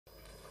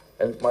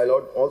And my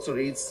Lord also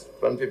reads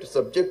 150,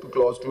 subject to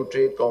clause 2,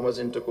 trade, commerce,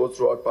 intercourse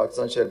throughout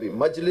Pakistan shall be.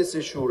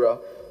 Majlis-e-Shura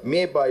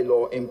may by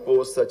law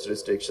impose such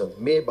restrictions.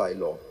 May by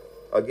law.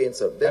 Again,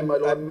 sir. Then, my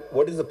Lord,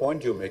 what is the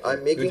point you're making?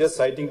 I'm making. You're just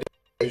citing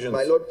decisions.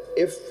 My Lord,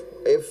 if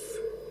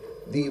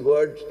the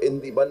word in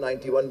the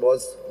 191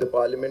 was the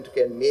Parliament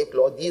can make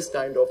law, these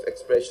kind of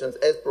expressions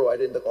as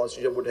provided in the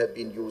Constitution would have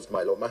been used,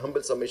 my Lord. My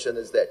humble submission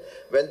is that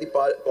when the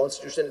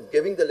Constitution is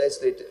giving the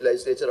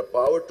legislature a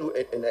power to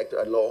enact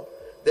a law,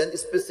 then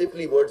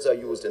specifically words are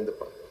used in the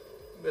part.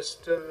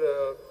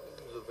 Mr.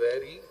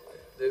 Zubairi,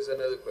 there's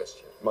another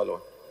question. My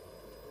Lord.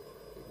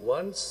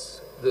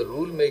 Once the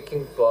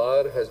rule-making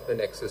power has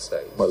been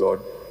exercised, my Lord,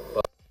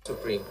 by the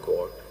Supreme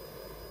Court,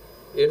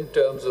 in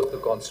terms of the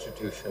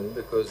Constitution,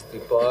 because the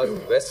power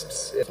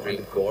vests in the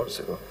Supreme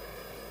Court,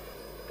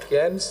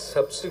 can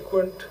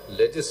subsequent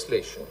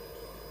legislation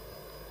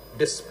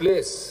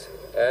displace,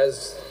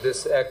 as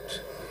this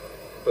Act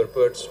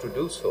purports to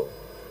do so,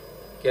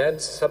 can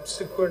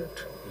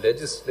subsequent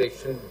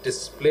legislation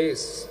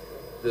displace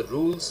the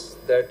rules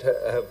that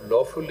have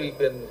lawfully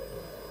been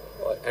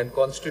and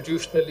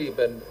constitutionally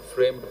been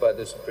framed by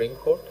the Supreme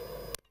Court?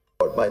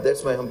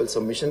 That's my humble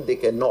submission. They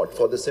cannot,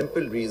 for the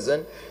simple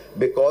reason,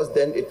 because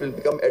then it will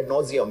become ad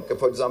nauseum.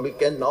 For example,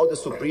 can now the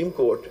Supreme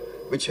Court,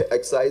 which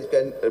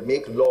can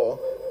make law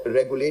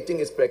regulating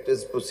its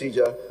practice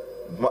procedure,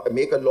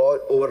 make a law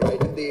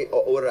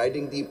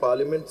overriding the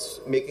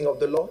Parliament's making of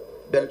the law?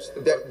 Then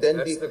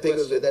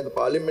the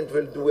Parliament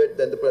will do it.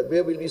 Then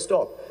where will we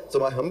stop? So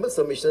my humble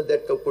submission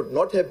that could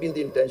not have been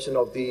the intention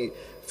of the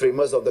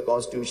framers of the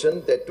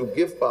Constitution, that to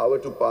give power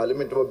to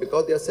Parliament,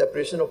 because they are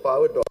separation of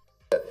power.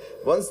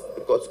 Once,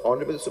 because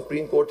Honorable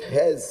Supreme Court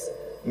has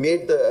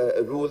made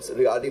the rules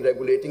regarding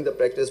regulating the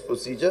practice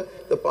procedure,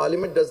 the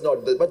Parliament does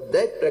not. But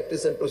that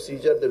practice and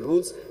procedure, the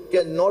rules,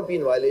 cannot be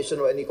in violation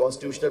of any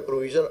constitutional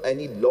provision,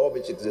 any law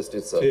which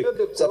existed, sir.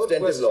 The core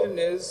question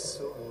is,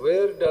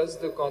 where does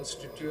the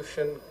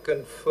Constitution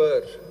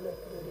confer,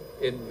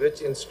 in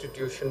which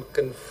institution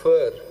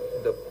confer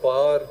the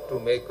power to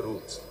make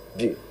rules?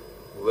 Ji.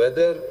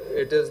 Whether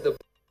it is the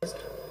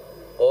Parliament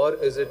or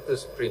is it the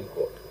Supreme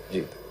Court?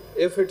 Ji.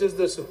 If it is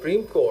the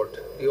Supreme Court,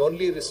 the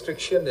only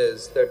restriction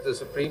is that the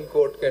Supreme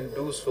Court can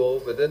do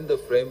so within the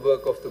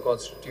framework of the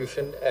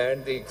Constitution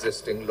and the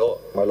existing law.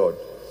 My Lord.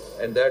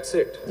 And that's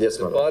it. Yes,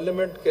 the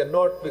Parliament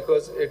cannot,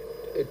 because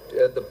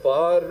the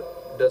power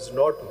does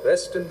not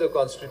vest in the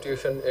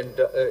Constitution in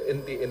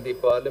the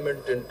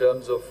Parliament in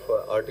terms of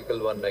Article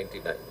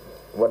 199.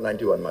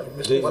 191, my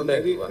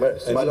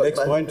Lord.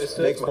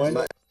 Next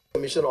point.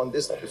 Commission on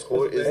this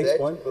score is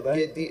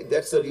that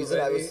that's the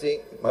reason I was saying.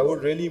 I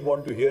would really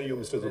want to hear you,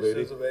 Mr.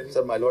 Zubairi.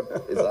 Sir, my Lord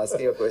is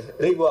asking a question.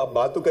 नहीं वो आप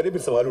बात तो करें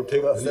फिर सवाल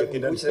उठेगा.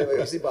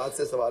 इसी बात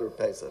से सवाल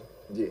उठा है sir.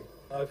 Ji.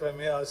 Now, if I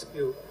may ask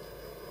you,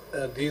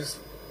 these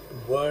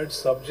words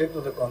subject to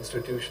the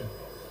Constitution,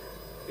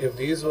 if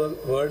these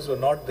words were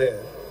not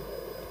there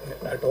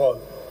at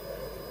all,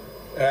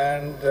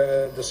 and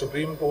the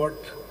Supreme Court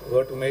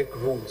were to make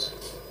rules,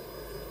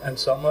 and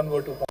someone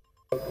were to point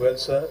out, well,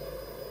 sir,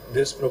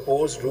 this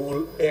proposed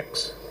rule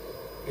X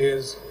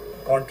is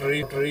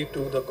contrary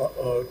to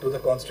the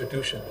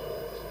Constitution,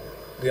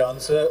 the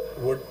answer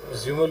would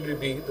presumably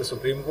be the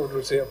Supreme Court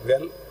would say,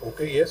 well,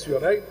 okay, yes,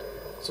 you're right,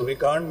 so we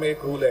can't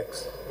make rule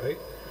X, right?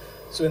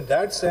 So in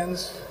that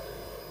sense,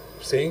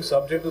 saying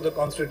subject to the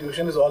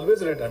Constitution is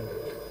always redundant.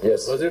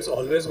 Yes. Because it's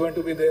always going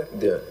to be there.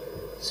 Yeah.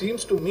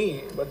 Seems to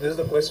me, but this is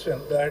the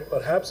question, that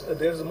perhaps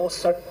there's a more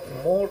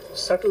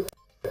subtle.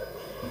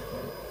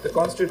 The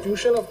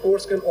Constitution, of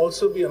course, can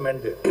also be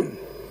amended.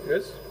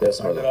 Yes? Yes,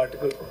 under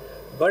article.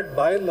 But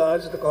by and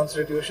large, the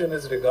Constitution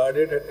is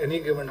regarded at any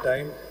given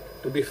time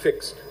to be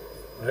fixed.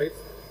 Right?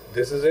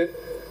 This is it.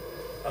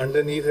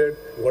 Underneath it,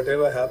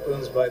 whatever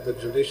happens by the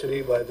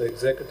judiciary, by the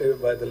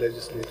executive, by the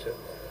legislature.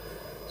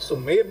 So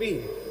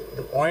maybe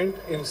the point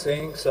in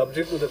saying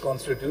subject to the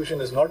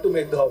Constitution is not to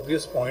make the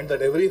obvious point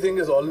that everything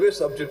is always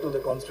subject to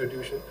the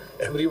Constitution.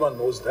 Everyone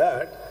knows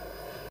that.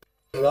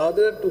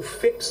 Rather to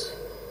fix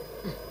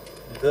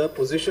the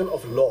position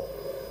of law,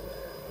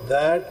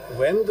 that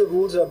when the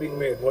rules are being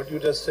made, what you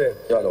just said,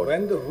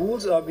 when the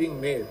rules are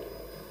being made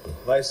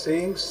by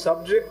saying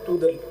subject to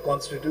the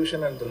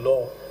Constitution and the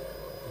law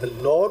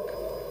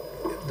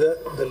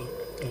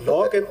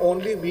can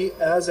only be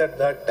as at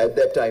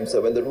that time,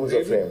 sir, when the rules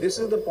are framed. This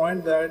is the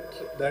point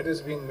that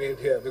is being made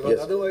here, because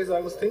otherwise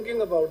I was thinking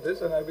about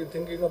this, and I've been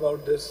thinking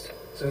about this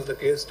since the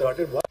case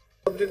started. Why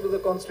subject to the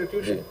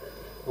Constitution?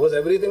 Because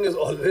everything is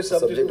always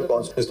subject to the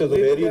Constitution. Mr.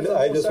 Zubairi,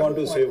 I just want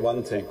to say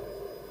one thing.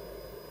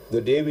 The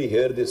day we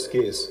hear this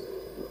case,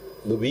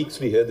 the weeks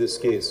we hear this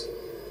case,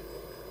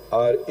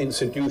 our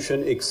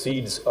institution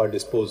exceeds our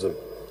disposal.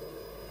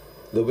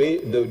 The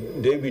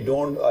day we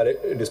don't, our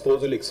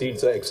disposal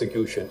exceeds our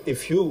execution.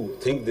 If you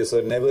think this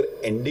is a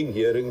never-ending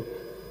hearing,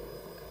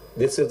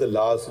 this is the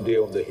last day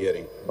of the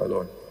hearing. My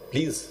Lord.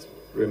 Please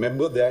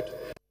remember that.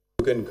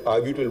 You can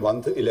argue till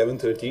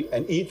 11:30,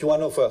 and each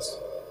one of us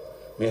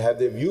may have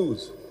their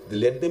views.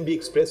 Let them be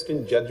expressed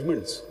in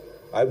judgments.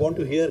 I want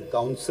to hear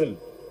counsel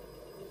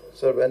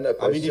Sir, when a I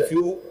question... mean, if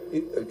you...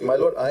 My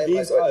lord,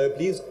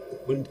 please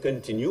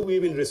continue. We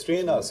will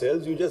restrain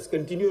ourselves. You just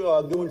continue your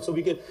argument so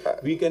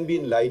we can be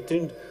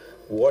enlightened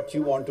what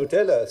you want to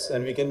tell us,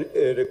 and we can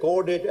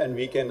record it, and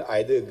we can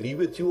either agree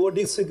with you or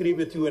disagree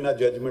with you in our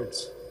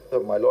judgments. Sir,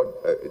 my lord,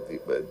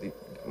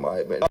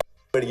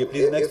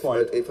 Please, next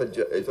point.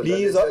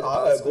 Please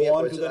go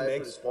on to the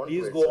next.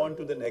 Please go on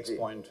to the next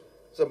point.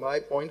 So my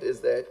point is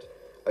that,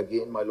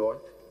 again, my lord,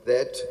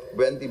 that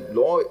when the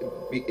law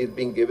is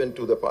being given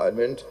to the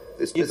parliament,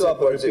 the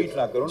specific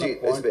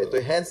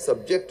so hence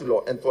subject to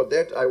law, and for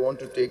that I want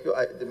to take you,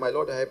 my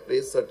lord, I have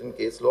placed certain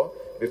case law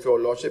before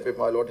lordship, if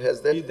my lord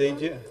has that.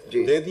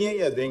 दे दिए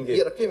या देंगे?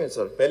 ये रखे हुए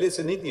sir. पहले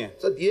से नहीं दिए?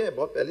 सर दिए हैं,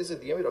 बहुत पहले से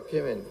दिए हैं, रखे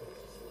हुए हैं.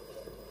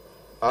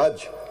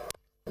 आज?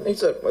 नहीं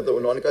सर, मतलब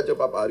उन्होंने कहा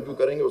जब आप आर्ग्यू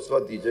करेंगे उस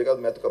वक्त दीजिएगा,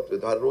 मैं तो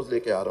कब हर रोज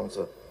लेके आ रहा हूँ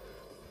sir.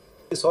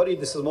 Sorry,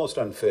 this is most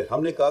unfair.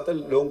 हमने कहा था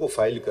लोगों को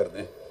फाइल कर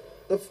दें.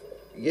 तो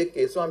ये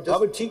केस हम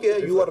हाँ ठीक है,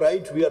 you are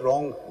right, we are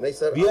wrong. नहीं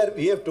sir,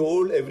 we have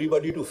told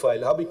everybody to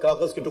file. हाँ भी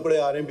कागज के टुकड़े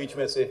आ रहे हैं बीच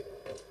में से.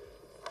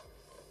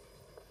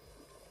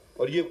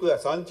 और ये कोई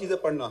आसान चीज है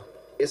पढ़ना?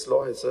 इस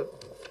लॉ है सर,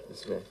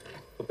 इसमें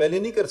तो पहले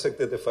नहीं कर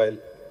सकते थे फाइल.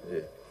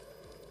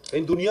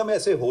 कहीं दुनिया में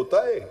ऐसे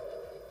होता है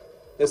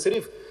या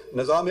सिर्फ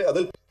निजाम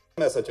अदल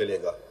में ऐसा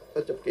चलेगा?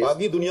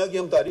 बाकी दुनिया की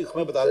हम तारीख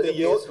में बताते हैं.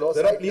 ये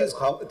जरा प्लीज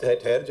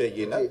ठहर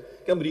जाइए ना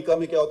कि अमेरिका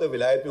में क्या होता है,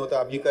 विलायत में होता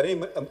है. आप ये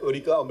करें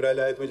अमेरिका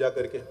विलायत में जा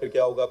करके, फिर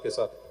क्या होगा आपके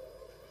साथ?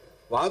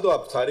 वहाँ तो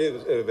आप सारे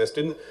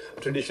वेस्टर्न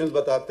ट्रेडिशंस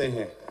बताते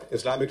हैं,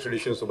 इस्लामिक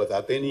ट्रेडिशंस तो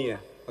बताते नहीं है.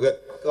 अगर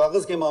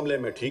कागज के मामले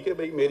में ठीक है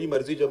भाई, मेरी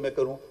मर्जी जब मैं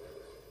करूँ.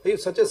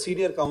 Such a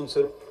senior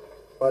counsel.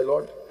 My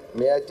lord,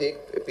 may I take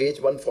page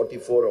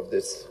 144 of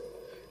this?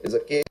 Is a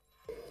case.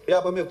 क्या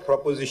आप हमें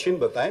proposition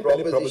बताएं?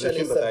 पहले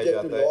proposition बताया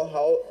जाता है.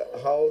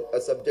 How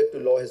a subject to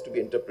law has to be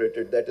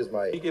interpreted. That is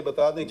my. ठीक है,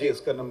 बता दें केस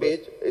का number.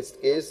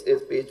 Case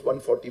is page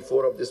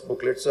 144 of this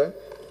booklet, sir.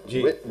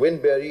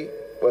 Winberry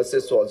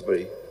versus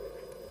Salisbury.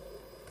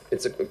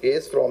 It's a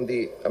case from the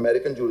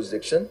American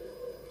jurisdiction,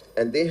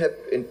 and they have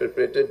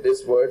interpreted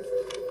this word.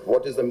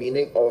 What is the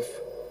meaning of?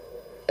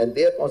 And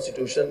their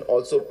constitution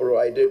also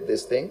provided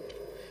this thing.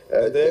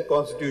 Their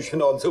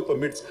constitution also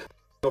permits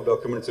of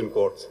documents in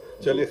courts.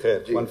 चलिए खैर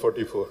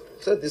 144.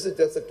 Sir, this is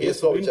just a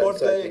case law. ये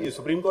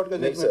Supreme Court का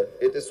नहीं sir,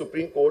 it is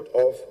Supreme Court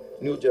of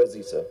New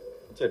Jersey, sir.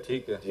 अच्छा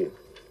ठीक है. जी.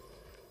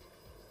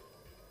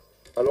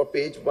 My lord,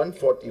 page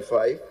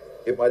 145.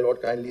 If my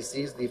lord kindly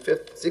sees the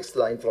sixth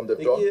line from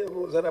the top. देखिए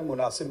वो जरा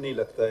मुनासिब नहीं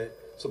लगता है.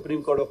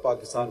 Supreme court of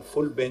Pakistan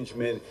full bench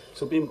में,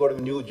 supreme court of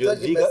new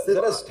Jersey का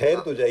जरा ठहर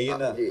तो जाइए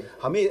ना.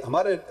 हमें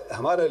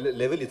हमारा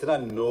लेवल इतना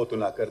लो तो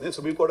ना कर दें.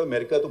 सुप्रीम कोर्ट ऑफ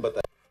अमेरिका तो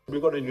बताए,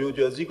 supreme court of new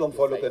Jersey को हम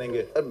फॉलो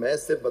करेंगे. सर मैं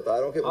सिर्फ बता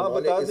रहा हूँ कि हाँ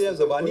बता दें,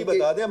 जबानी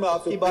बता दें.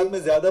 आपकी बात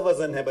में ज्यादा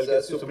वजन है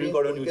बल्कि supreme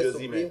court of new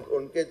Jersey में.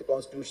 उनके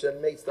कॉन्स्टिट्यूशन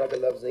में इस तरह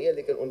का लफ्ज नहीं है,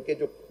 लेकिन उनके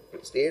जो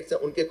स्टेट्स हैं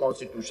उनके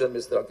कॉन्स्टिट्यूशन में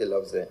इस तरह के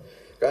लफ्ज हैं.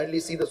 Kindly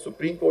see, the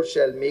Supreme Court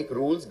shall make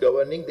rules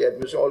governing the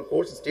administration of all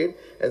courts,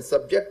 state, and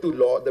subject to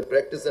law the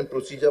practice and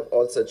procedure of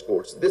all such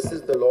courts. This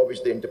is the law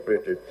which they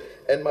interpreted.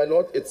 And my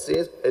lord, it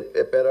says,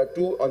 para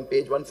 2 on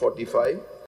page 145.